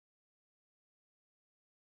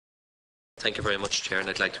Thank you very much, Chair, and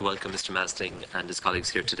I'd like to welcome Mr Masling and his colleagues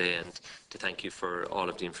here today and to thank you for all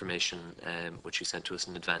of the information which you sent to us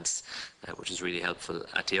in advance, which is really helpful.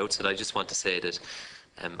 At the outset, I just want to say that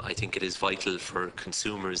I think it is vital for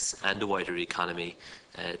consumers and the wider economy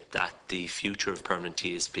that the future of Permanent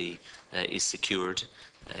TSB is secured.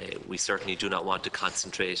 We certainly do not want to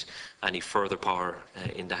concentrate any further power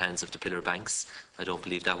in the hands of the pillar banks. I don't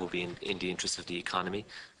believe that will be in the interest of the economy.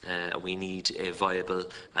 We need a viable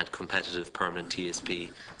and competitive Permanent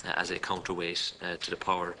TSB as a counterweight to the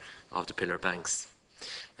power of the pillar banks.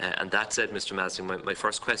 And that said, Mr Masling, my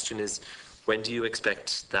first question is, when do you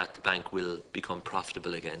expect that the bank will become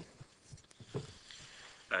profitable again?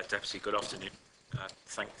 Deputy, good afternoon.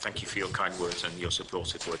 Thank you for your kind words and your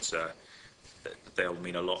supportive words. They'll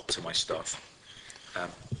mean a lot to my staff.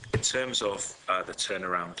 In terms of the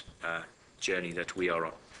turnaround journey that we are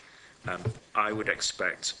on, I would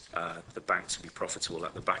expect the bank to be profitable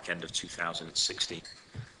at the back end of 2016.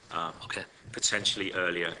 Okay. Potentially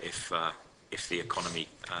earlier if the economy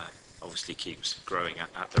obviously keeps growing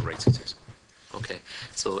at the rate it is. Okay,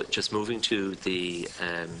 so just moving to the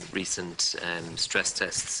recent stress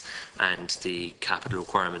tests and the capital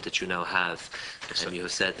requirement that you now have, you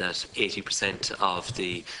have said that 80% of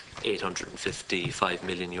the €855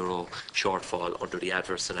 million shortfall under the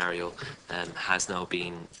adverse scenario has now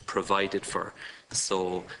been provided for.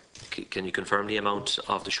 So can you confirm the amount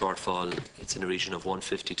of the shortfall? It's in the region of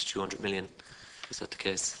 150 to 200 million. Is that the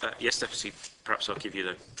case? Yes, Deputy. Perhaps I'll give you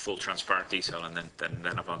the full transparent detail and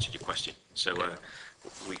then I've answered your question. So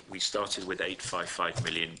we started with 855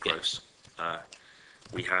 million gross. Yeah.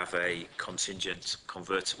 We have a contingent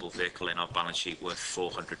convertible vehicle in our balance sheet worth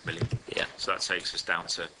 400 million. Yeah. So that takes us down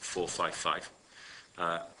to 455.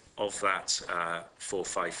 Of that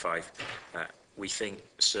 455, we think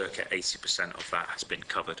circa 80% of that has been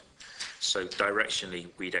covered. So directionally,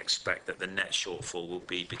 we'd expect that the net shortfall will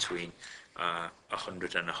be between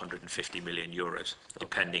 100 and 150 million euros,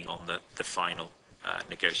 depending on the final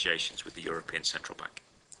negotiations with the European Central Bank.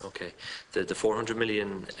 Okay. The 400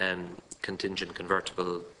 million contingent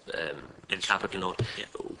convertible capital note, yeah.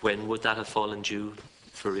 When would that have fallen due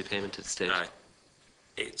for repayment at the state?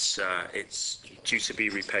 It's due to be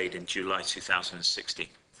repaid in July 2016.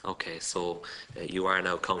 Okay, so you are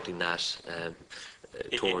now counting that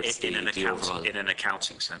towards the overall... In an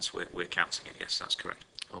accounting sense, we're counting it, yes, that's correct.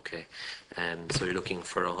 Okay, so you're looking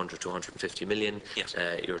for 100 to 150 million. Yes.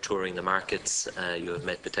 You're touring the markets. You have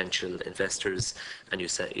met potential investors, and you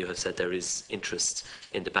have said there is interest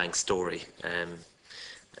in the bank story.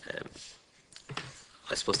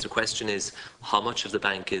 I suppose the question is, how much of the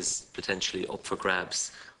bank is potentially up for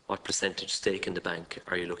grabs? What percentage stake in the bank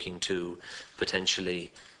are you looking to potentially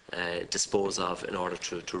dispose of in order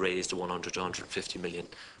to raise the 100 to 150 million?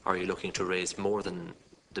 Are you looking to raise more than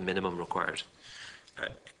the minimum required?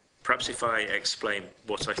 Perhaps if I explain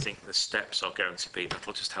what I think the steps are going to be, that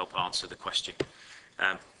will just help answer the question.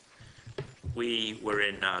 We were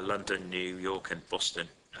in London, New York and Boston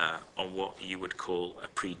on what you would call a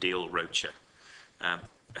pre-deal roadshow.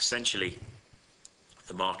 Essentially,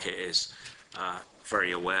 the market is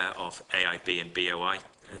very aware of AIB and BOI.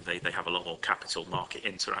 They have a lot more capital market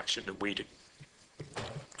interaction than we do.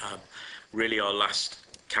 Really, our last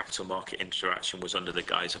capital market interaction was under the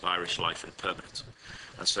guise of Irish Life and Permanent.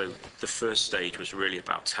 And so the first stage was really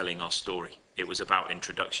about telling our story. It was about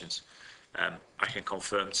introductions. I can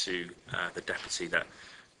confirm to the Deputy that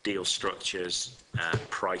deal structures,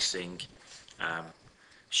 pricing,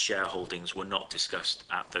 shareholdings were not discussed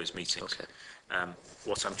at those meetings. Okay.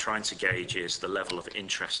 What I'm trying to gauge is the level of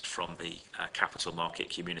interest from the capital market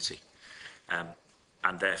community.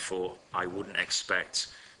 And therefore, I wouldn't expect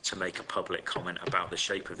to make a public comment about the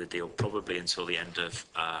shape of the deal probably until the end of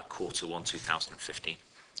Q1 2015.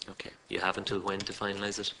 Okay. You have until when to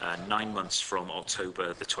finalise it? 9 months from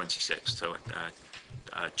October the 26th, so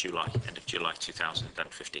July, end of July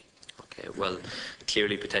 2015. Okay, well,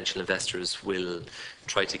 clearly potential investors will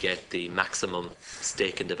try to get the maximum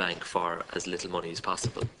stake in the bank for as little money as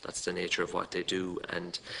possible. That's the nature of what they do,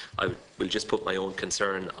 and I will just put my own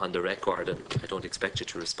concern on the record, and I don't expect you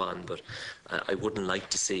to respond, but I wouldn't like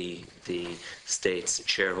to see the state's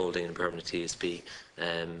shareholding in Permanent TSB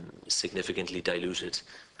significantly diluted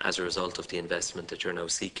as a result of the investment that you're now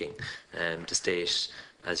seeking. The state,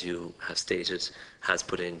 as you have stated, has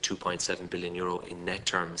put in €2.7 billion in net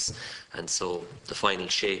terms, and so the final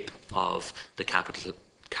shape of the capital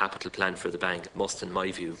capital plan for the bank must, in my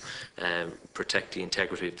view, protect the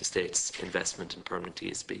integrity of the state's investment in Permanent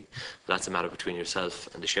TSB. But that's a matter between yourself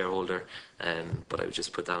and the shareholder, but I would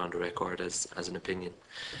just put that on the record as an opinion.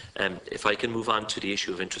 If I can move on to the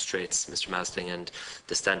issue of interest rates, Mr. Masling, and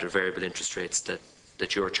the standard variable interest rates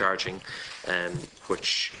that you're charging,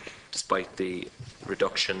 which, despite the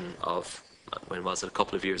reduction of, when was it, a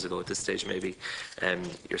couple of years ago at this stage maybe,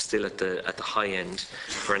 you're still at the high end.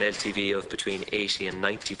 For an LTV of between 80 and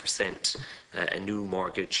 90%, a new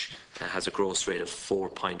mortgage has a gross rate of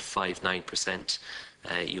 4.59%.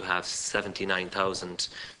 You have 79,000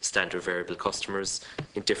 standard variable customers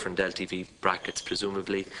in different LTV brackets,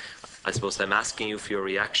 presumably. I suppose I'm asking you for your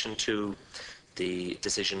reaction to the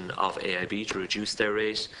decision of AIB to reduce their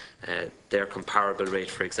rate. Their comparable rate,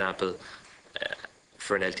 for example,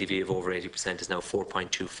 for an LTV of over 80% is now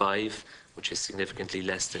 4.25, which is significantly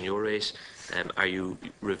less than your rate. Are you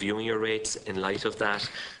reviewing your rates in light of that?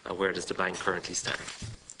 Where does the bank currently stand?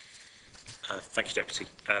 Thank you, Deputy.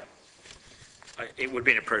 It would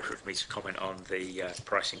be inappropriate for me to comment on the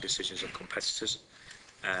pricing decisions of competitors.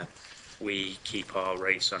 We keep our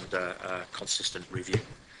rates under consistent review.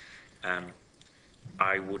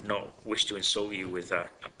 I would not wish to insult you with a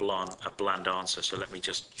bland answer, so let me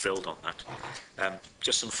just build on that.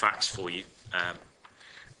 Just some facts for you.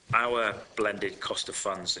 Our blended cost of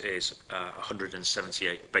funds is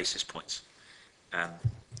 178 basis points.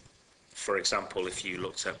 For example, if you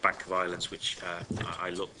looked at Bank of Ireland's, which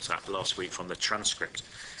I looked at last week from the transcript,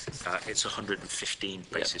 it's 115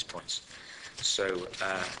 basis points. So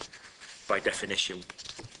by definition,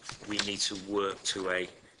 we need to work to a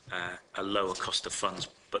lower cost of funds,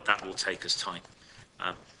 but that will take us time.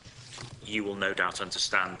 You will no doubt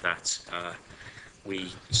understand that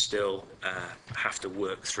we still have to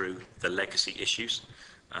work through the legacy issues.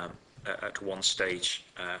 At one stage,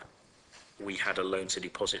 we had a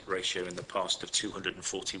loan-to-deposit ratio in the past of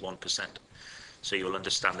 241%. So you'll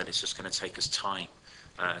understand that it's just going to take us time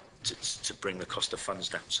to bring the cost of funds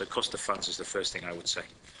down. So cost of funds is the first thing I would say.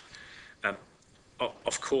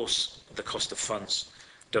 Of course, the cost of funds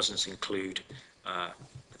doesn't include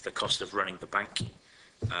the cost of running the bank,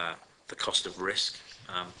 the cost of risk,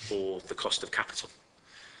 or the cost of capital,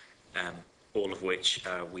 all of which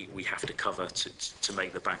we have to cover to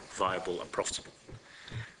make the bank viable and profitable.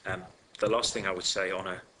 The last thing I would say on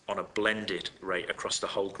a blended rate across the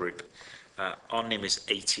whole group, our NIM is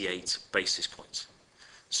 88 basis points.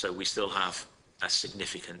 So we still have a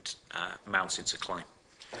significant mountain to climb.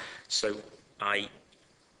 So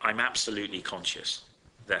I'm absolutely conscious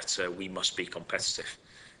that we must be competitive.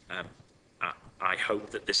 I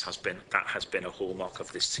hope that that has been a hallmark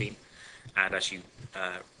of this team, and as you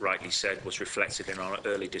rightly said, was reflected in our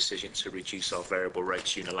early decision to reduce our variable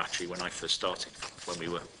rates unilaterally when I first started, when we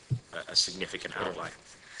were a significant outlier.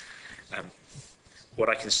 What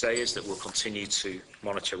I can say is that we'll continue to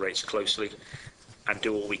monitor rates closely and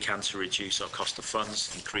do all we can to reduce our cost of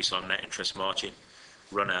funds, increase our net interest margin,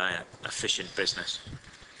 run an efficient business.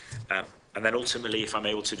 And then ultimately, if I'm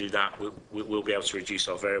able to do that, we'll be able to reduce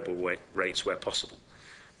our variable rates where possible.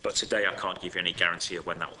 But today, I can't give you any guarantee of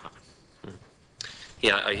when that will happen.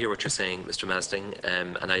 Yeah, I hear what you're saying, Mr. Masling,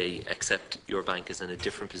 and I accept your bank is in a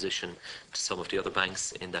different position to some of the other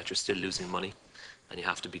banks in that you're still losing money and you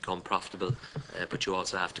have to become profitable, but you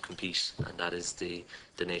also have to compete, and that is the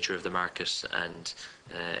nature of the market. And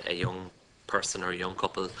a young person or a young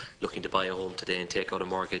couple looking to buy a home today and take out a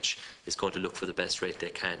mortgage is going to look for the best rate they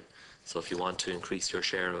can. So if you want to increase your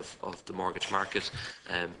share of the mortgage market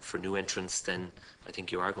for new entrants, then I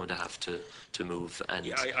think you are going to have to move. And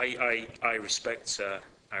yeah, I respect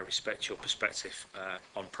your perspective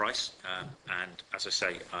on price, and as I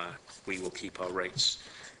say, we will keep our rates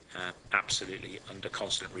absolutely under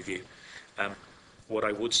constant review. What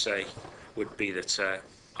I would say would be that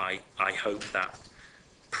I hope that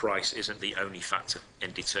price isn't the only factor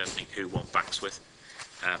in determining who one banks with.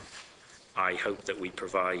 I hope that we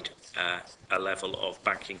provide a level of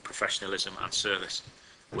banking professionalism and service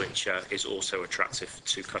which is also attractive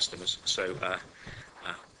to customers. So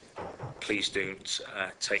please don't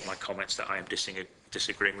take my comments that I am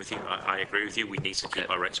disagreeing with you. I agree with you. We need to keep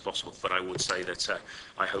our rates possible, but I would say that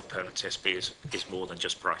I hope Permanent TSB is more than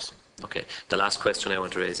just price. Okay. The last question I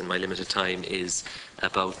want to raise in my limited time is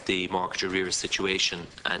about the mortgage arrears situation.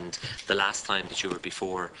 And the last time that you were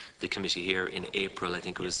before the committee here in April, I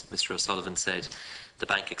think it was Mr. O'Sullivan said, the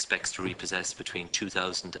bank expects to repossess between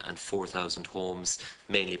 2,000 and 4,000 homes,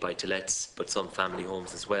 mainly buy-to-lets, but some family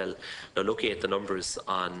homes as well. Now, looking at the numbers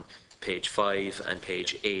on page 5 and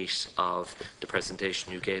page 8 of the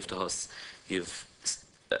presentation you gave to us, you've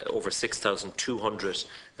over 6,200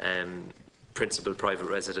 principal private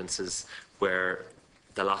residences where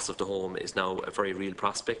the loss of the home is now a very real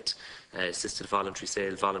prospect. Assisted voluntary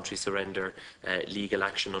sale, voluntary surrender, legal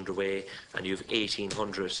action underway, and you have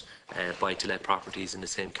 1,800 buy-to-let properties in the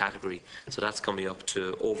same category. So that's coming up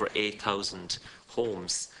to over 8,000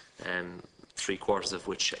 homes, 3/4 of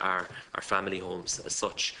which are family homes as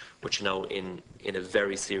such, which are now in a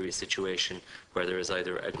very serious situation where there is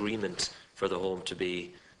either agreement for the home to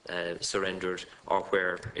be surrendered or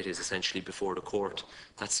where it is essentially before the court.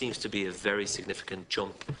 That seems to be a very significant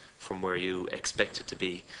jump from where you expect it to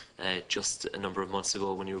be just a number of months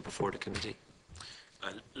ago when you were before the committee.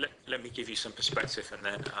 Let me give you some perspective, and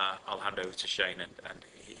then I'll hand over to Shane, and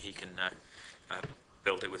he can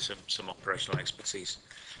build it with some operational expertise.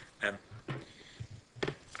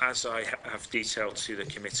 As I have detailed to the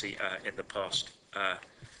committee in the past,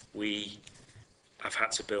 we have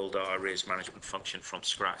had to build our arrears management function from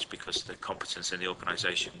scratch because the competence in the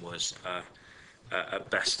organisation was at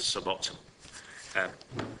best suboptimal.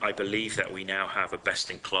 I believe that we now have a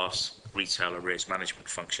best-in-class retail arrears management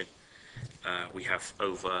function. We have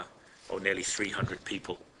nearly 300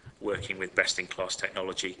 people working with best-in-class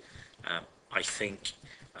technology. I think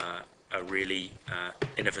a really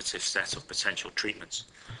innovative set of potential treatments.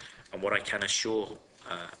 And what I can assure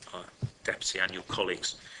our Deputy and your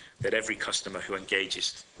colleagues, that every customer who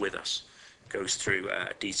engages with us goes through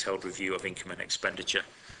a detailed review of income and expenditure.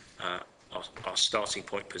 Our starting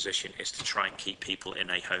point position is to try and keep people in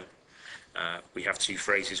a home. We have two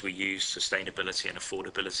phrases we use, sustainability and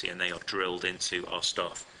affordability, and they are drilled into our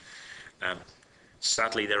staff.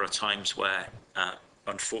 Sadly, there are times where,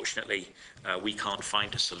 unfortunately, we can't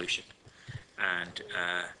find a solution. And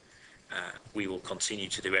we will continue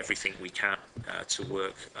to do everything we can to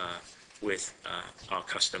work with our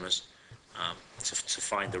customers to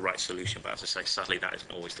find the right solution. But as I say, sadly, that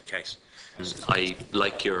isn't always the case. I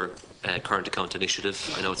like your current account initiative.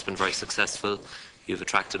 I know it's been very successful. You've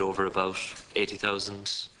attracted over about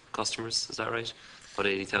 80,000 customers, is that right? About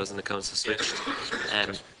 80,000 accounts have switched.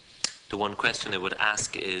 The one question I would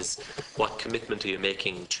ask is, what commitment are you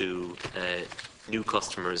making to new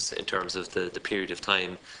customers in terms of the period of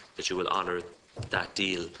time that you will honour that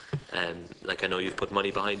deal? Like, I know you've put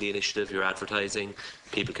money behind the initiative, you're advertising,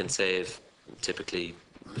 people can save typically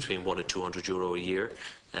between €100 and €200 a year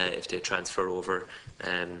if they transfer over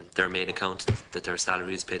their main account that their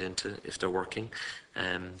salary is paid into if they're working.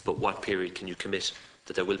 But what period can you commit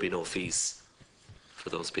that there will be no fees for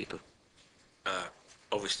those people?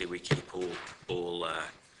 Obviously, we keep all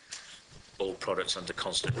products under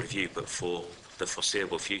constant review, but for the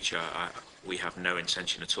foreseeable future, we have no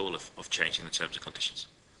intention at all of changing the terms and conditions.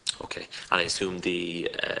 Okay, and I assume the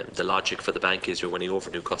logic for the bank is you're winning over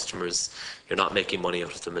new customers, you're not making money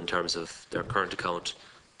out of them in terms of their current account,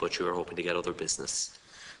 but you're hoping to get other business,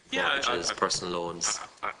 mortgages, personal loans.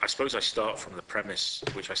 I suppose I start from the premise,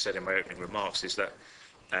 which I said in my opening remarks, is that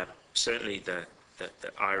certainly the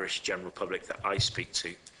Irish general public that I speak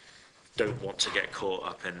to don't want to get caught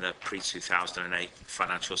up in the pre-2008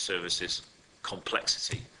 financial services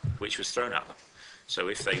complexity which was thrown at them. So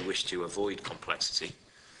if they wish to avoid complexity,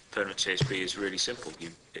 Permanent TSB is really simple.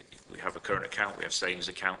 We have a current account, we have savings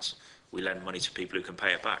accounts, we lend money to people who can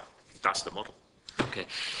pay it back. That's the model. Okay.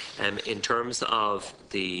 In terms of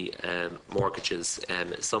the mortgages,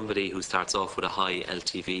 somebody who starts off with a high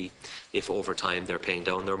LTV, if over time they're paying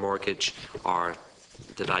down their mortgage or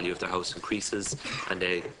the value of their house increases and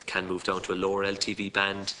they can move down to a lower LTV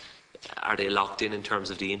band, are they locked in terms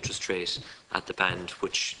of the interest rate at the band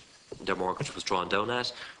which their mortgage was drawn down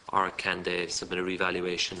at, or can they submit a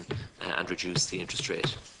revaluation and reduce the interest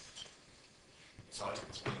rate?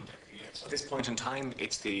 At this point in time,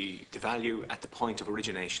 it's the value at the point of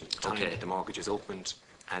origination, the time that the mortgage is opened,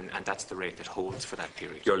 and that's the rate that holds for that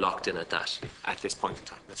period. You're locked in at that? At this point in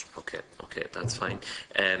time, that's right. Okay, that's fine.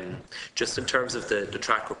 Just in terms of the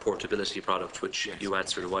track reportability product, which you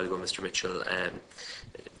answered a while ago, Mr. Mitchell,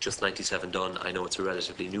 just 97 done. I know it's a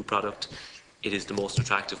relatively new product. It is the most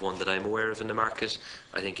attractive one that I'm aware of in the market.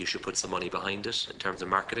 I think you should put some money behind it in terms of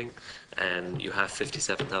marketing. You have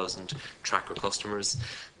 57,000 tracker customers.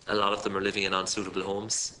 A lot of them are living in unsuitable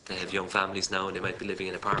homes. They have young families now and they might be living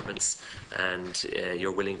in apartments, and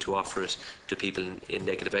you're willing to offer it to people in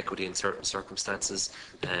negative equity in certain circumstances.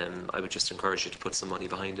 I would just encourage you to put some money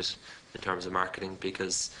behind it in terms of marketing,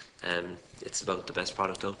 because it's about the best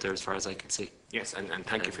product out there as far as I can see. Yes, and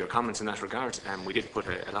thank you for your comments in that regard. We did put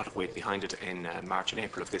a lot of weight behind it in March and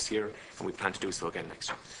April of this year, and we plan to do so again next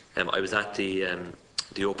year. I was at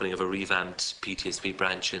the opening of a revamped PTSB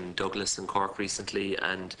branch in Douglas and Cork recently,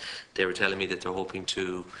 and they were telling me that they're hoping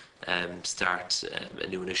to start a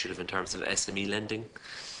new initiative in terms of SME lending.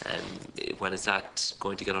 When is that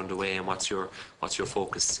going to get underway, and what's your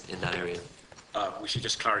focus in that area? We should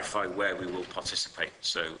just clarify where we will participate.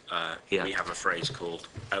 So we have a phrase called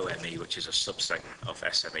OME, which is a subsegment of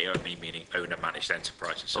SME. OME meaning owner-managed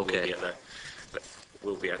enterprises. So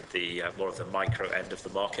we'll be at the more of the micro end of the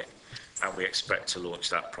market, and we expect to launch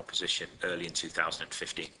that proposition early in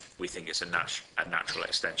 2015. We think it's a natural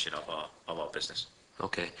extension of our business.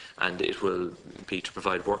 Okay, and it will be to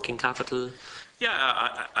provide working capital? Yeah,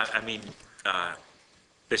 I mean,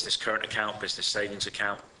 business current account, business savings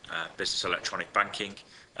account, business electronic banking,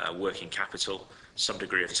 working capital, some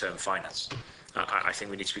degree of term finance. I think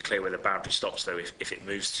we need to be clear where the boundary stops, though. If it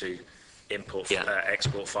moves to import,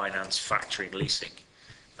 export finance, factoring, leasing,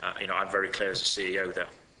 I'm very clear as a CEO that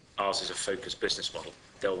ours is a focused business model.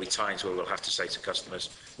 There will be times where we'll have to say to customers,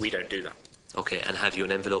 we don't do that. Okay, and have you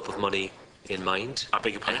an envelope of money in mind? I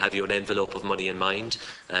beg your pardon? And have you an envelope of money in mind,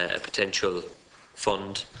 a potential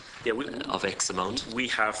fund of X amount? We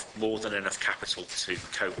have more than enough capital to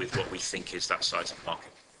cope with what we think is that size of the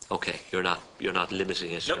market. Okay, you're not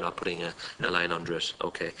limiting it. Nope. You're not putting a line under it.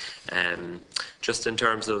 Okay, just in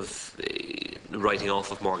terms of writing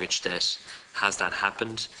off of mortgage debt, has that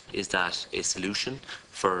happened? Is that a solution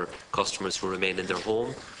for customers who remain in their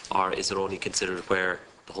home, or is it only considered where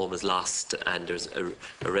the home is lost and there's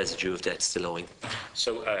a residue of debt still owing?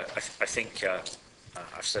 So I think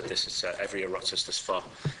I've said this at every Oireachtas thus far.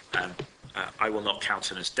 I will not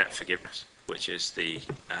countenance debt forgiveness, which is the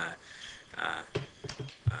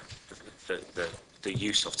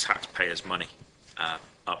use of taxpayers' money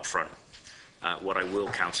up front. What I will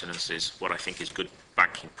countenance is what I think is good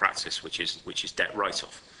banking practice, which is debt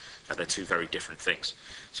write-off. They're two very different things.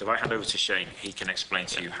 So if I hand over to Shane, he can explain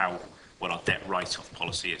to you what our debt write-off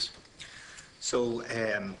policy is. So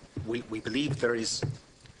we believe there is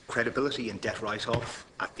credibility in debt write-off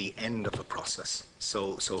at the end of a process.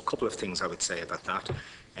 So a couple of things I would say about that.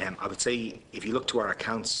 I would say if you look to our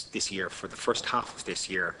accounts this year, for the first half of this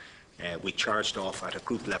year, we charged off at a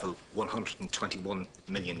group level 121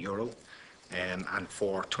 million euro. And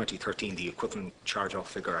for 2013, the equivalent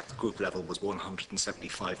charge-off figure at the group level was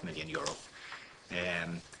 175 million euro.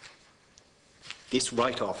 This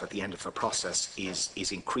write-off at the end of a process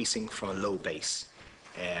is increasing from a low base.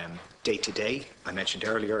 Day to day, I mentioned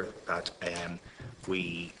earlier that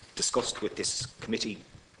we discussed with this committee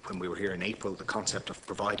when we were here in April the concept of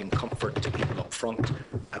providing comfort to people up front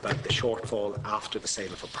about the shortfall after the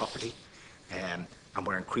sale of a property. And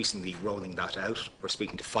we're increasingly rolling that out. We're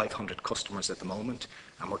speaking to 500 customers at the moment,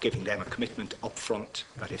 and we're giving them a commitment up front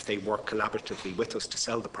that if they work collaboratively with us to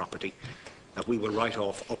sell the property, that we will write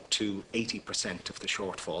off up to 80% of the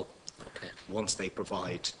shortfall once they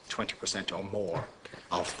provide 20% or more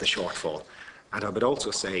of the shortfall. And I would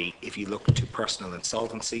also say, if you look to personal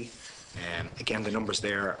insolvency, again, the numbers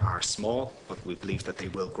there are small, but we believe that they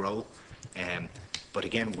will grow. But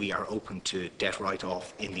again, we are open to debt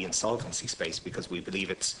write-off in the insolvency space because we believe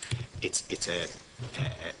it's a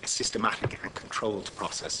systematic and controlled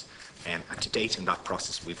process. And to date in that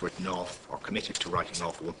process, we've written off or committed to writing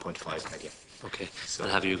off 1.5 million. Okay. So,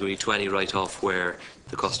 and have you agreed to any write-off where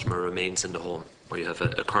the customer remains in the home, where you have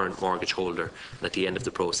a current mortgage holder, and at the end of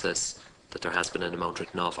the process that there has been an amount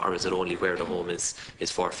written off, or is it only where the home is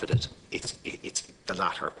forfeited? It's the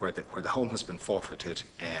latter, where the home has been forfeited,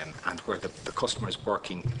 and where the customer is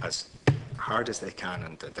working as hard as they can,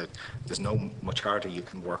 and there's no much harder you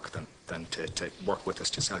can work than to work with us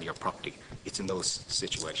to sell your property. It's in those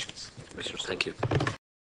situations. Thank you.